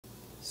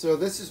So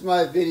this is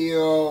my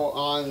video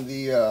on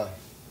the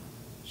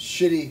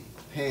shitty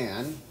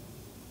pan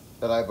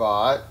that I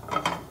bought.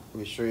 Let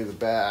me show you the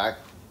back.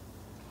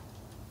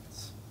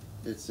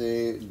 It's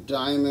a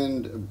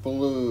diamond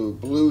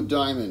blue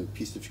diamond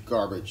piece of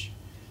garbage.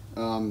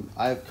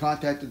 I've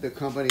contacted the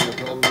company and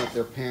told them that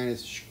their pan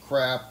is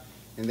crap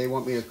and they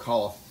want me to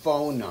call a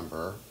phone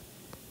number.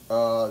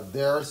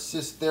 Their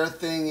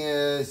thing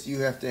is you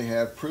have to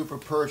have proof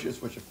of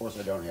purchase, which of course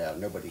I don't have.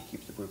 Nobody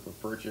keeps the proof of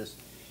purchase.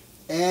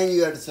 And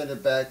you got to send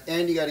it back,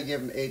 and you got to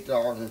give them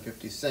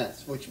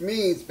 $8.50, which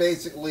means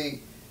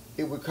basically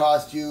it would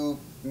cost you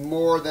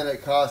more than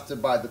it costs to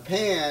buy the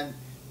pan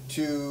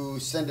to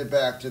send it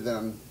back to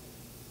them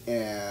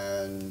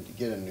and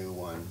get a new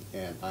one.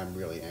 And I'm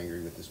really angry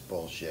with this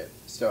bullshit.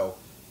 So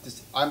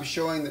I'm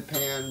showing the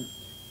pan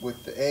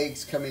with the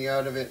eggs coming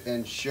out of it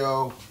and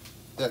show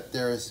that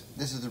this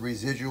is the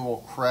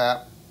residual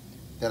crap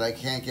that I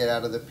can't get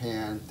out of the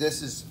pan.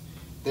 This is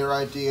their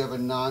idea of a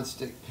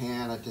non-stick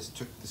pan. I just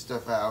took the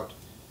stuff out,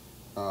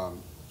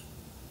 and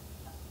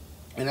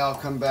I'll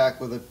come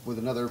back with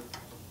another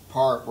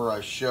part where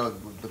I show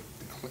the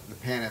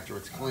pan after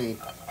it's clean.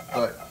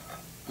 But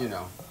you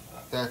know,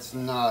 that's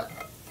not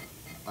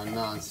a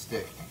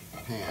non-stick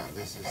pan.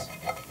 This is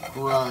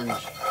grunge.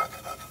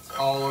 It's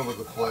all over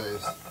the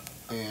place,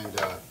 and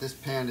this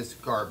pan is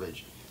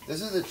garbage.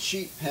 This is a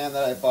cheap pan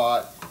that I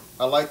bought.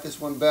 I like this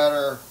one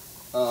better.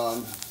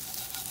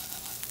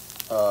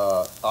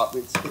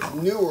 It's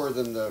newer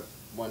than the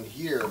one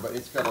here, but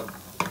it's got a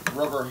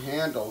rubber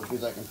handle, which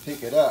means I can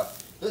pick it up.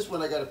 This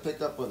one I got to pick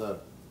up with a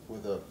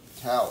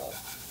towel.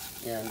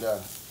 And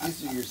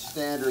these are your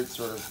standard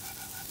sort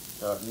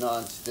of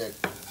non-stick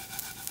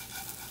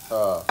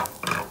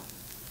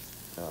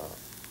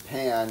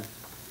pan,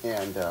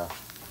 and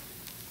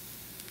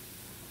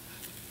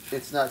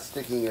it's not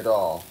sticking at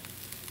all.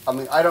 I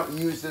mean, I don't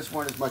use this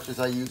one as much as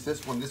I use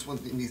this one. This one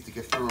needs to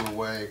get thrown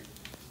away.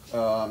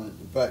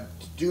 But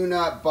do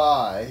not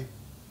buy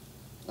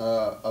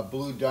a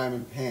blue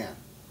diamond pan.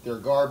 They're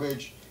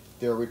garbage.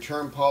 Their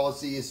return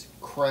policy is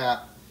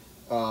crap.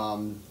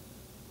 And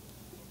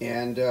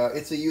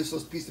it's a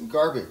useless piece of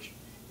garbage.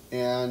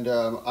 And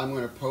I'm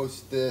going to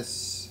post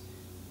this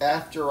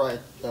after I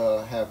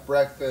have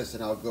breakfast,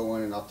 and I'll go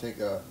in and I'll take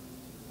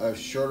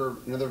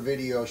another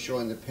video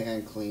showing the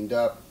pan cleaned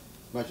up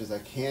as much as I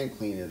can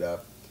clean it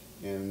up,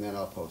 and then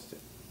I'll post it.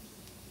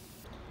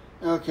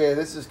 Okay,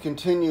 this is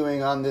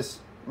continuing on this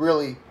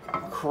really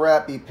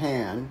crappy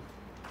pan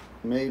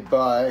made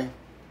by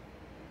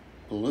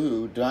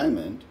Blue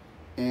Diamond,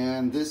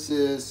 and this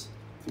is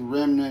the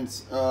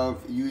remnants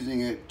of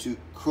using it to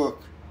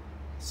cook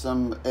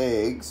some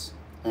eggs,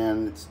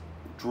 and it's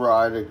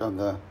dried on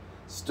the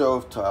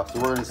stove top. So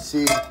we're going to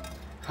see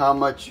how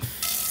much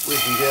we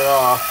can get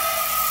off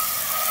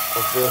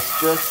of this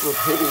just with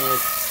hitting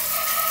it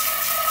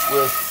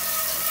with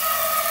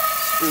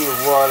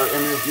of water,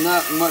 and there's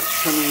not much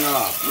coming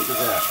off. Look at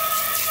that.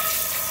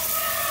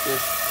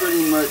 It's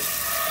pretty much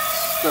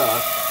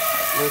stuck.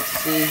 Let's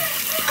see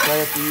if I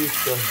have to use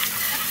to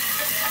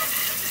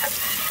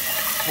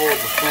hold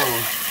the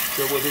phone.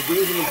 So with a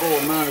reasonable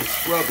amount of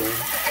scrubbing,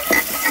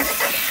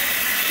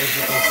 as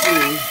you can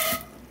see,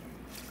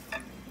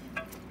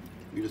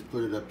 you just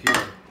put it up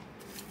here.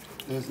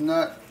 There's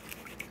not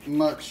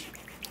much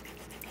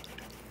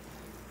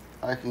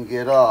I can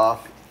get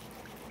off.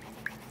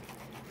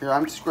 Here,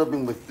 I'm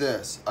scrubbing with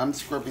this. I'm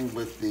scrubbing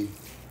with the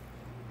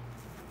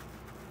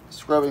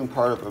scrubbing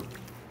part of a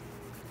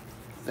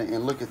thing,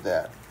 and look at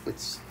that.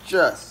 It's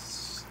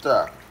just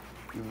stuck.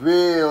 You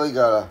really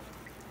gotta,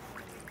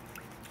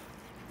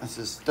 this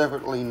is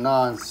definitely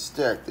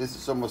non-stick. This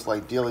is almost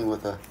like dealing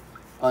with a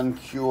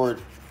uncured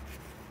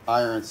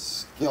iron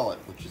skillet,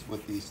 which is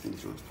what these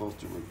things are supposed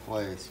to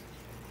replace.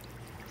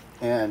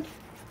 And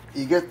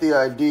you get the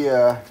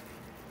idea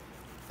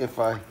if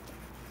I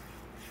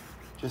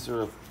just sort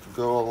of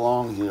go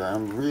along here.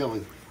 I'm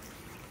really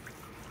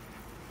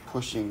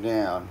pushing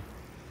down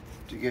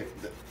to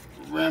get the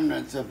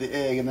remnants of the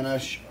egg, and then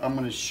I'm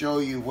going to show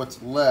you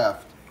what's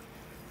left,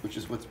 which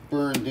is what's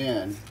burned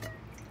in.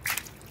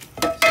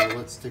 So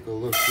let's take a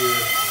look here.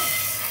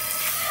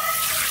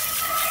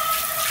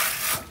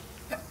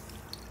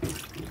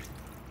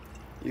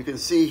 You can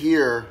see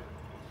here,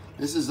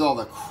 this is all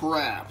the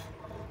crap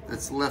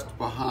that's left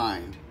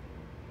behind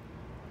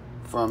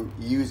from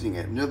using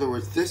it. In other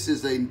words, this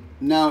is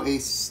now a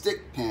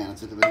stick pan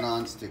instead of a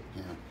non-stick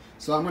pan.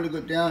 So I'm going to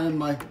go down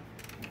in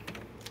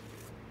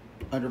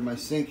under my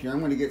sink here. I'm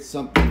going to get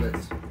something that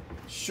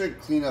should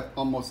clean up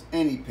almost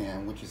any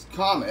pan, which is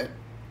Comet.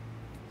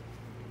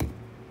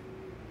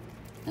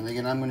 And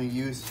again, I'm going to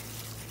use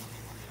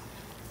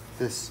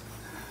this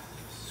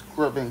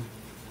scrubbing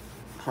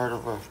part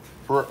of a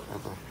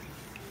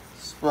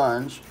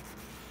sponge.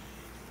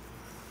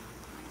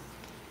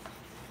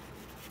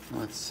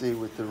 Let's see,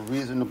 with the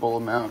reasonable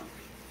amount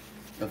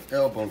of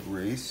elbow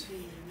grease.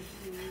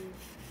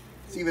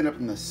 It's even up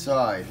on the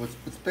side. What's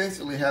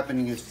basically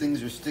happening is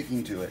things are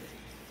sticking to it.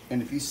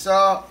 And if you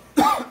saw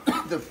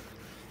the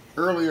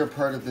earlier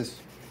part of this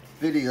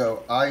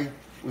video, I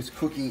was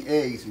cooking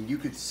eggs, and you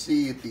could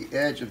see at the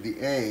edge of the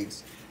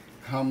eggs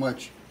how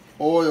much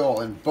oil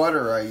and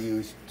butter I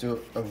used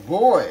to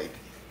avoid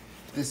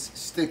this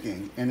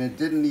sticking, and it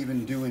didn't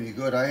even do any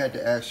good. I had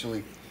to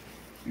actually,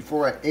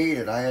 before I ate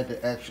it, I had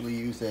to actually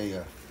use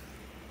a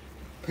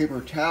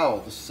paper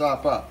towel to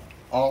sop up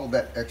all of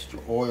that extra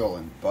oil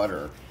and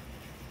butter.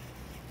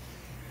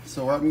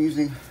 So I'm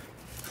using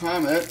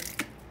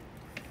Comet,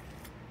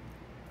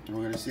 and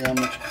we're going to see how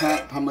much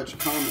Comet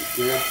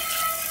did,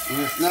 and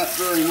it's not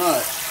very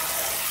much.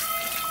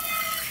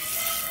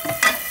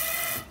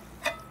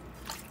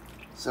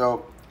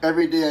 So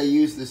every day I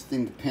use this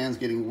thing, the pan's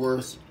getting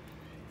worse.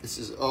 This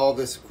is all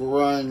this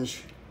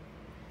grunge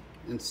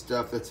and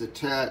stuff that's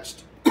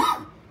attached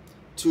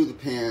to the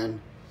pan,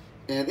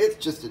 and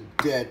it's just a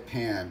dead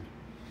pan.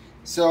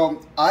 So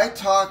I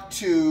talked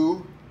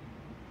to,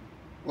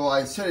 well,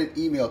 I sent an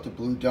email to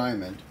Blue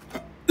Diamond,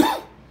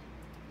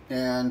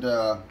 and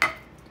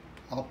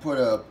I'll put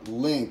a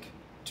link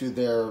to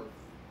their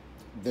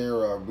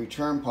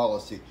return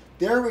policy.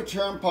 Their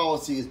return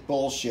policy is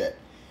bullshit.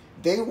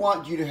 They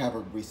want you to have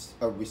a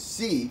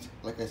receipt,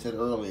 like I said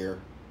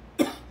earlier,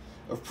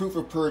 of proof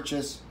of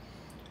purchase,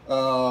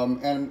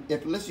 and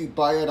unless you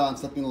buy it on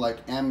something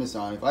like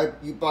Amazon, if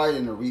you buy it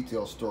in a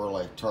retail store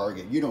like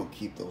Target, you don't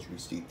keep those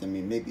receipts. I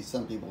mean, maybe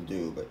some people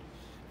do, but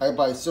I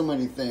buy so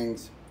many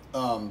things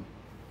that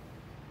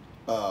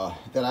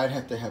I'd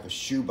have to have a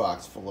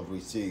shoebox full of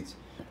receipts.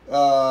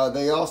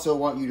 They also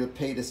want you to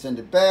pay to send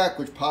it back,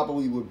 which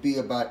probably would be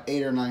about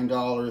 $8 or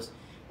 $9,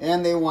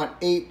 and they want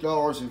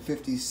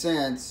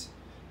 $8.50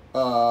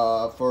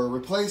 for a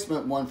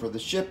replacement one for the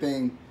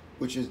shipping,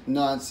 which is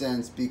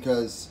nonsense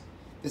because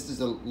this is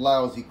a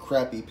lousy,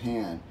 crappy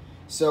pan.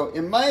 So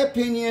in my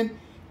opinion,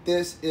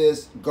 this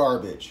is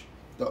garbage.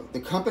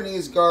 The company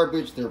is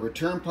garbage, their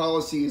return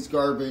policy is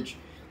garbage,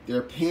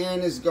 their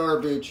pan is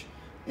garbage,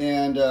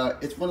 and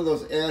it's one of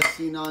those as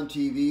seen on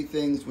TV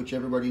things, which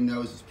everybody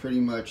knows is pretty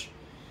much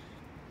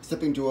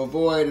something to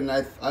avoid, and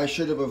I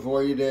should have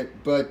avoided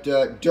it. But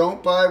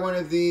don't buy one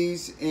of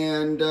these,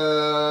 and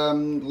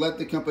let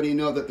the company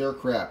know that they're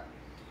crap.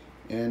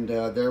 And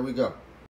there we go.